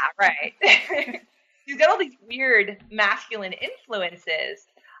 Yeah, right. She's got all these weird masculine influences,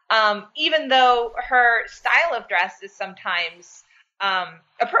 even though her style of dress is sometimes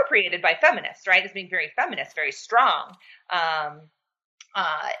appropriated by feminists, right, as being very feminist, very strong.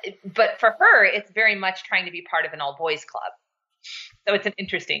 But for her, it's very much trying to be part of an all-boys club. So it's an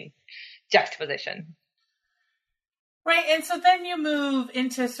interesting juxtaposition. Right, and so then you move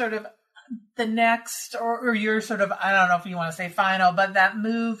into sort of the next, or your sort of, I don't know if you want to say final, but that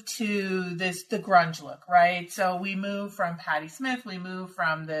move to the grunge look, right? So we move from Patti Smith, we move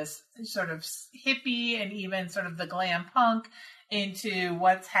from this sort of hippie and even sort of the glam punk into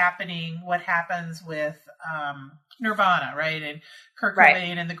what happens with Nirvana, right? And Kurt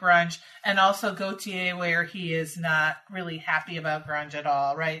Cobain and the grunge, and also Gautier, where he is not really happy about grunge at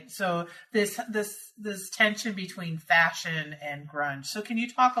all, right? So this tension between fashion and grunge. So can you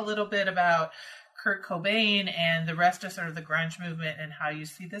talk a little bit about Kurt Cobain and the rest of sort of the grunge movement and how you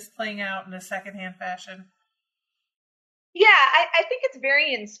see this playing out in the secondhand fashion? Yeah, I think it's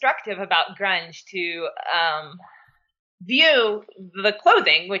very instructive about grunge to view the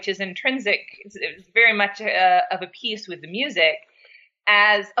clothing, which is intrinsic, it's very much of a piece with the music,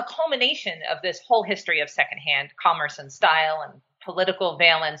 as a culmination of this whole history of secondhand commerce and style and political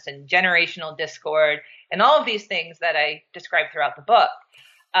valence and generational discord and all of these things that I describe throughout the book,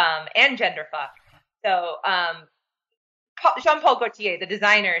 and gender fuck. So Jean-Paul Gaultier, the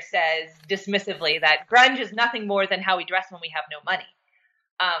designer, says dismissively that grunge is nothing more than how we dress when we have no money.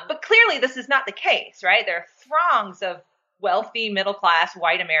 But clearly this is not the case, right? There are throngs of wealthy, middle-class,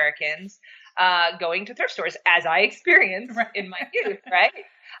 white Americans going to thrift stores, as I experienced in my youth, right?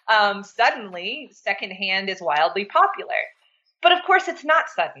 Suddenly, secondhand is wildly popular. But of course, it's not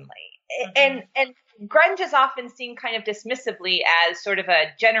suddenly. And grunge is often seen kind of dismissively as sort of a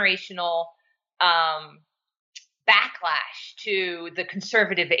generational backlash to the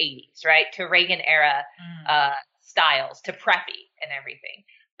conservative 80s, right? To Reagan era styles, to preppy and everything.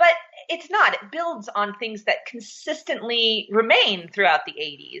 But it's not. It builds on things that consistently remain throughout the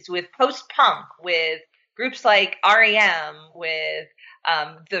 80s with post-punk, with groups like REM, with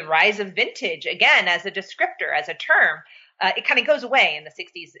the rise of vintage, again, as a descriptor, as a term. It kind of goes away in the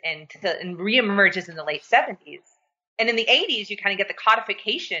 60s and reemerges in the late 70s. And in the 80s, you kind of get the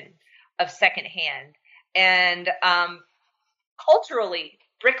codification of secondhand. And culturally,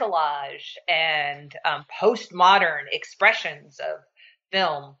 bricolage and postmodern expressions of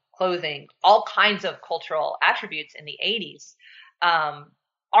film, clothing, all kinds of cultural attributes in the 80s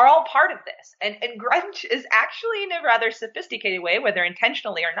are all part of this. And grunge is actually, in a rather sophisticated way, whether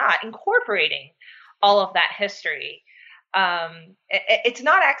intentionally or not, incorporating all of that history. It's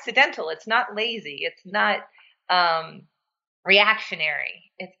not accidental. It's not lazy. It's not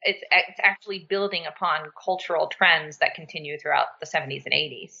reactionary. It's actually building upon cultural trends that continue throughout the 70s and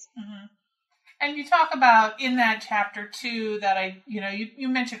 80s. Mm-hmm. And you talk about in that chapter too that you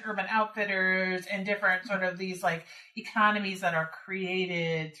mentioned Urban Outfitters and different sort of these like economies that are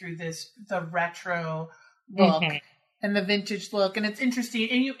created through the retro look and the vintage look. And it's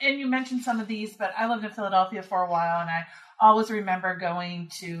interesting. And you mentioned some of these, but I lived in Philadelphia for a while, and I always remember going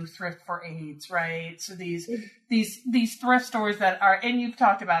to Thrift for AIDS, right? So these thrift stores that are, and you've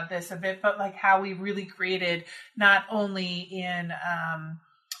talked about this a bit, but like how we really created not only in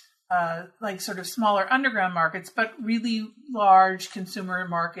like sort of smaller underground markets, but really large consumer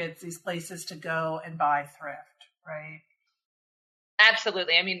markets, these places to go and buy thrift, right?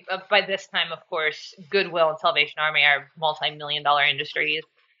 Absolutely. I mean, by this time, of course, Goodwill and Salvation Army are multi-million-dollar industries.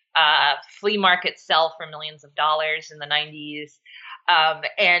 Flea markets sell for millions of dollars in the 90s.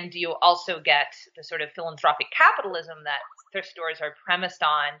 And you also get the sort of philanthropic capitalism that thrift stores are premised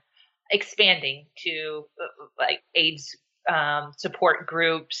on expanding to like AIDS support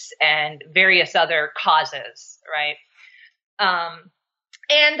groups and various other causes, right?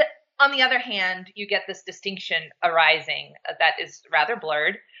 And on the other hand, you get this distinction arising that is rather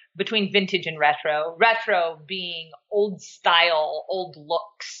blurred between vintage and retro. Retro being old style, old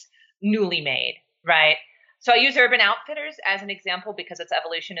looks, newly made, right? So I use Urban Outfitters as an example because its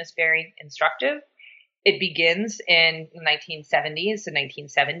evolution is very instructive. It begins in the 1970s, so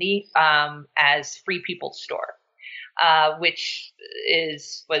 1970, as Free People's Store, which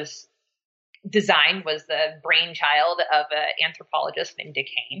was the brainchild of an anthropologist named Dick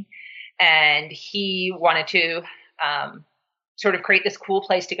Hayne. And he wanted to sort of create this cool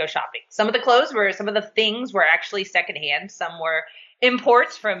place to go shopping. Some of the things were actually secondhand. Some were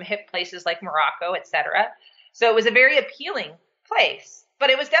imports from hip places like Morocco, etc. So it was a very appealing place, but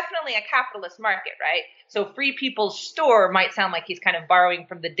it was definitely a capitalist market, right? So Free People's Store might sound like he's kind of borrowing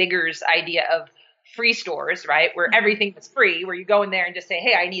from the Diggers idea of free stores, right? Where everything was free, where you go in there and just say,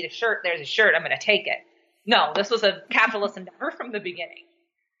 hey, I need a shirt. There's a shirt. I'm going to take it. No, this was a capitalist endeavor from the beginning.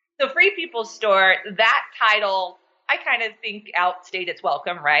 So Free People's Store, that title, I kind of think outstayed its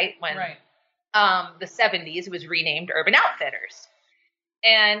welcome, right? When the 70s, it was renamed Urban Outfitters.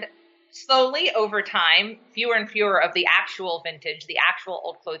 And slowly over time, fewer and fewer of the actual vintage, the actual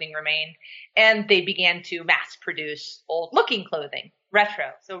old clothing remained, and they began to mass produce old looking clothing, retro.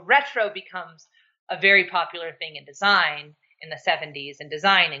 So retro becomes a very popular thing in design in the 70s, and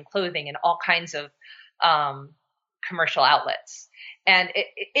design and clothing and all kinds of commercial outlets. And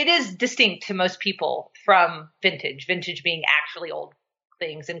it is distinct to most people from vintage being actually old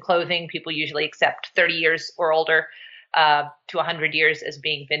things. In clothing, people usually accept 30 years or older to 100 years as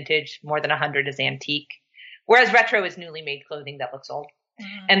being vintage, more than 100 as antique. Whereas retro is newly made clothing that looks old.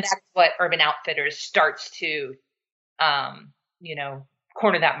 Mm-hmm. And that's what Urban Outfitters starts to,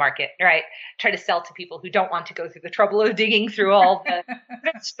 corner that market, right? Try to sell to people who don't want to go through the trouble of digging through all the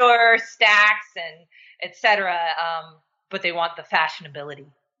store stacks and et cetera. But they want the fashionability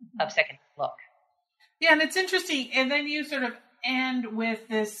of second look. Yeah, and it's interesting. And then you sort of end with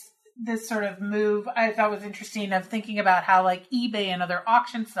this sort of move I thought was interesting of thinking about how like eBay and other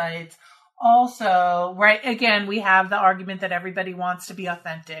auction sites also, right? Again, we have the argument that everybody wants to be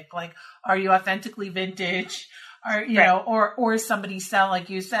authentic. Like, are you authentically vintage? Or, or is somebody like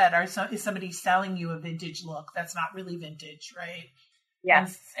you said, is somebody selling you a vintage look that's not really vintage, right? Yeah.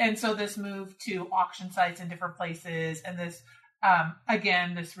 And so this move to auction sites in different places, and this,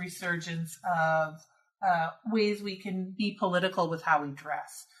 again, this resurgence of ways we can be political with how we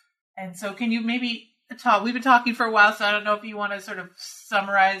dress. And so can you maybe talk, we've been talking for a while, so I don't know if you want to sort of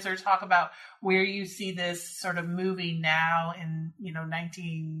summarize or talk about where you see this sort of moving now in,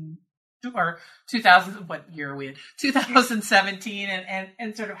 19 or 2000, what year are we in? 2017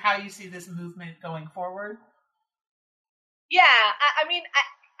 and sort of how you see this movement going forward? Yeah, I mean,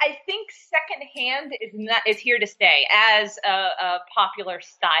 I think secondhand is here to stay as a popular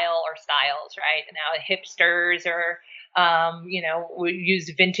style or styles, right? Now hipsters or we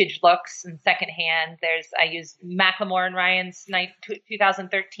use vintage looks and secondhand. I use Macklemore and Ryan's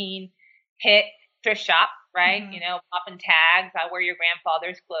 2013 hit thrift shop, right? Mm-hmm. Popping tags. I wear your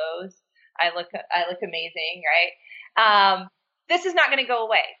grandfather's clothes. I look amazing, right? This is not going to go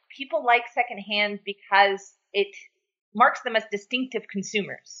away. People like secondhand because it marks them as distinctive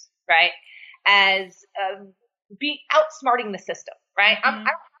consumers, right? As be outsmarting the system, right? Mm-hmm. I don't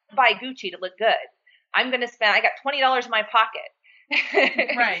have to buy Gucci to look good. I'm going to spend, I got $20 in my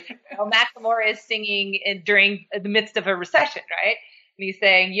pocket. Right. Macklemore is singing during the midst of a recession, right? And he's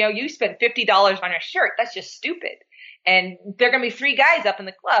saying, you spent $50 on a shirt. That's just stupid. And there are going to be 3 guys up in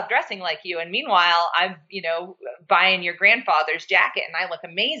the club dressing like you. And meanwhile, I'm, buying your grandfather's jacket and I look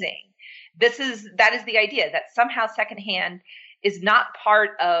amazing. That is the idea, that somehow secondhand is not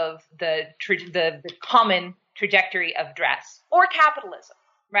part of the common trajectory of dress or capitalism,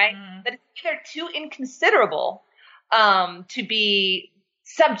 right? Mm. That it's either too inconsiderable to be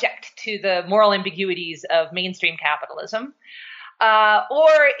subject to the moral ambiguities of mainstream capitalism, or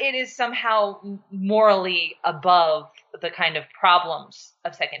it is somehow morally above the kind of problems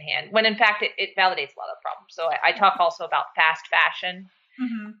of secondhand, when in fact it validates a lot of problems. So I talk also about fast fashion.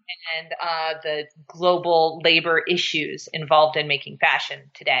 Mm-hmm. And the global labor issues involved in making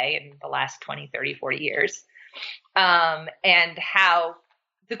fashion today in the last 20, 30, 40 years, and how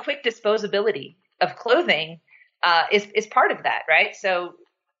the quick disposability of clothing is part of that, right? So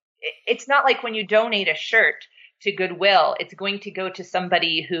it's not like when you donate a shirt to Goodwill, it's going to go to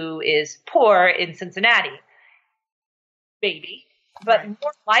somebody who is poor in Cincinnati, maybe. But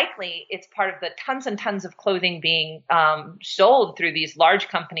more likely, it's part of the tons and tons of clothing being sold through these large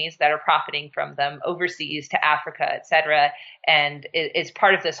companies that are profiting from them overseas to Africa, et cetera. And it's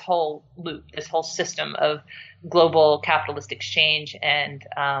part of this whole loop, this whole system of global capitalist exchange and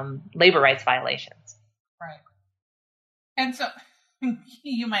labor rights violations. Right. And so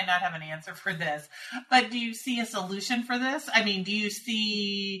you might not have an answer for this, but do you see a solution for this? I mean, do you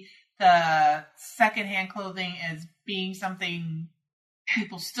see the secondhand clothing as being something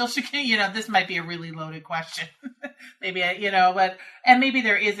people still should, this might be a really loaded question. Maybe, and maybe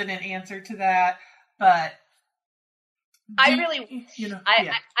there isn't an answer to that, but I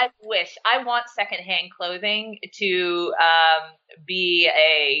wish I want secondhand clothing to be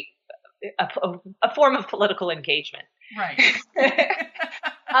a form of political engagement. Right.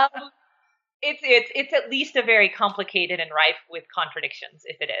 It's at least a very complicated and rife with contradictions,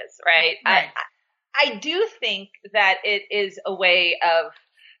 if it is, right? Right. I do think that it is a way of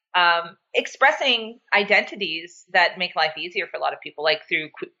expressing identities that make life easier for a lot of people, like through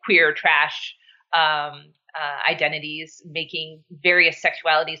queer trash identities, making various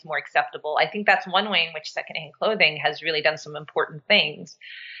sexualities more acceptable. I think that's one way in which secondhand clothing has really done some important things.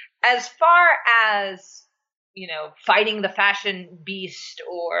 As far as fighting the fashion beast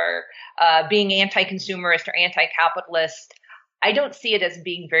or being anti-consumerist or anti-capitalist, I don't see it as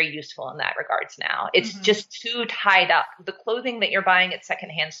being very useful in that regards now. It's just too tied up. The clothing that you're buying at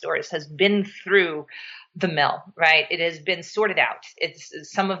secondhand stores has been through the mill, right? It has been sorted out.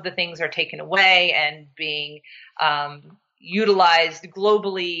 Some of the things are taken away and being utilized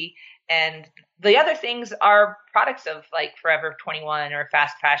globally, and the other things are products of like Forever 21 or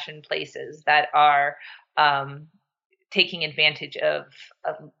fast fashion places that are taking advantage of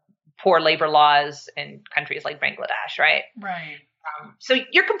poor labor laws in countries like Bangladesh, right? Right. So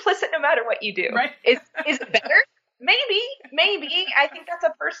you're complicit no matter what you do. Right. Is it better? Maybe. I think that's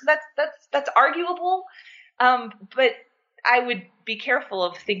a person that's arguable. But I would be careful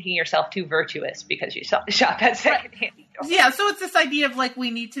of thinking yourself too virtuous because you shop at secondhand. Yeah, so it's this idea of like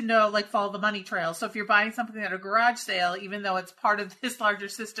we need to know, like follow the money trail. So if you're buying something at a garage sale, even though it's part of this larger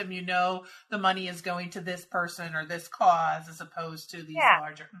system, the money is going to this person or this cause as opposed to these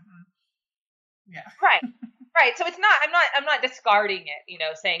larger. Mm-hmm. Yeah. Right. So it's not. I'm not discarding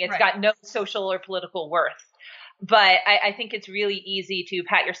it. Saying it's got no social or political worth. But I think it's really easy to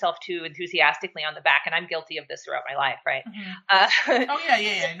pat yourself too enthusiastically on the back, and I'm guilty of this throughout my life, right? Mm-hmm. Oh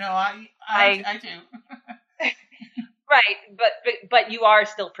yeah. No, I do. Right, but you are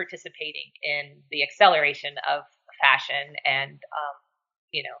still participating in the acceleration of fashion and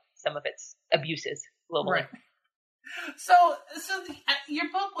some of its abuses globally. Right. Your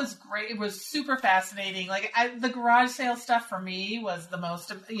book was great. It was super fascinating. Like the garage sale stuff for me was the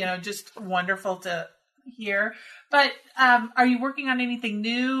most, just wonderful to hear. But are you working on anything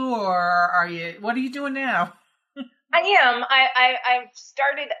new, or what are you doing now? I am. I've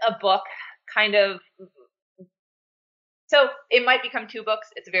started a book, kind of. So it might become 2 books.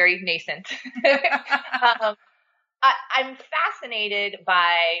 It's very nascent. I'm fascinated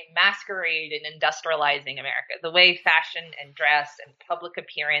by masquerade in industrializing America, the way fashion and dress and public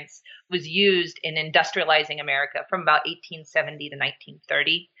appearance was used in industrializing America from about 1870 to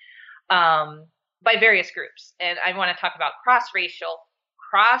 1930 by various groups. And I want to talk about cross-racial,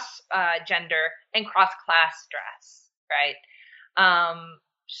 cross-gender, and cross-class dress, right?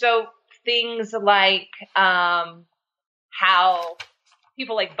 So things like how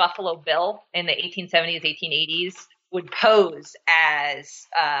people like Buffalo Bill in the 1870s, 1880s would pose as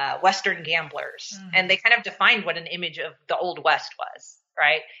Western gamblers. And they kind of defined what an image of the Old West was,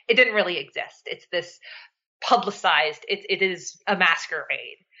 right? It didn't really exist. It's this publicized, it is a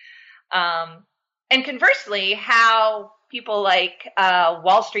masquerade. And conversely, how people like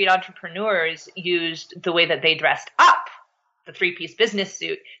Wall Street entrepreneurs used the way that they dressed up, the 3-piece business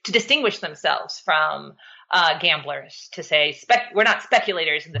suit, to distinguish themselves from gamblers, to say, we're not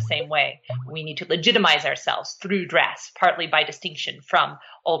speculators in the same way. We need to legitimize ourselves through dress, partly by distinction from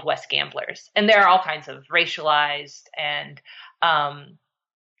Old West gamblers. And there are all kinds of racialized and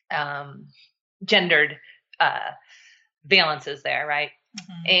gendered valences there, right?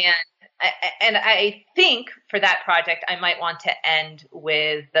 And I think for that project, I might want to end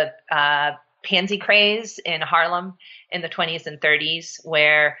with the pansy craze in Harlem in the 20s and 30s,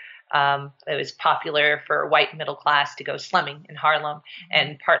 where it was popular for white middle class to go slumming in Harlem,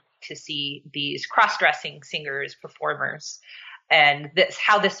 and partly to see these cross-dressing singers, performers, and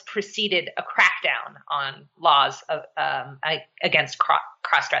how this preceded a crackdown on laws against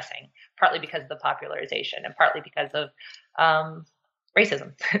cross-dressing, partly because of the popularization and partly because of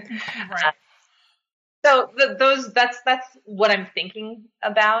racism. Right. So that's what I'm thinking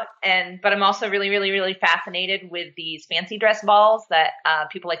about, but I'm also really, really, really fascinated with these fancy dress balls that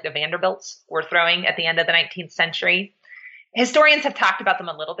people like the Vanderbilts were throwing at the end of the 19th century. Historians have talked about them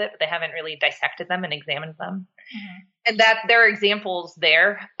a little bit, but they haven't really dissected them and examined them. And that there are examples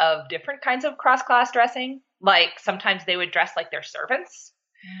there of different kinds of cross-class dressing. Like sometimes they would dress like their servants.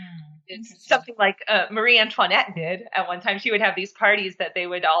 It's something like Marie Antoinette did at one time. She would have these parties that they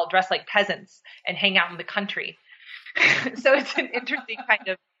would all dress like peasants and hang out in the country. So it's an interesting kind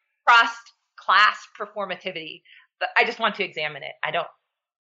of cross-class performativity. But I just want to examine it. I don't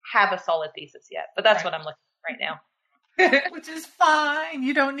have a solid thesis yet, but that's what I'm looking at right now. Which is fine.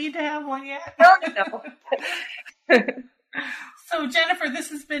 You don't need to have one yet. No. So, Jennifer, this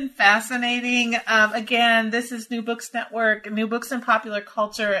has been fascinating. Again, this is New Books Network, New Books in Popular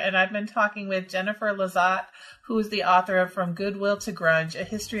Culture, and I've been talking with Jennifer Lizotte, who is the author of From Goodwill to Grunge, A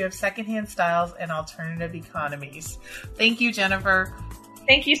History of Secondhand Styles and Alternative Economies. Thank you, Jennifer.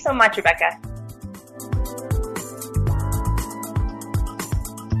 Thank you so much, Rebecca.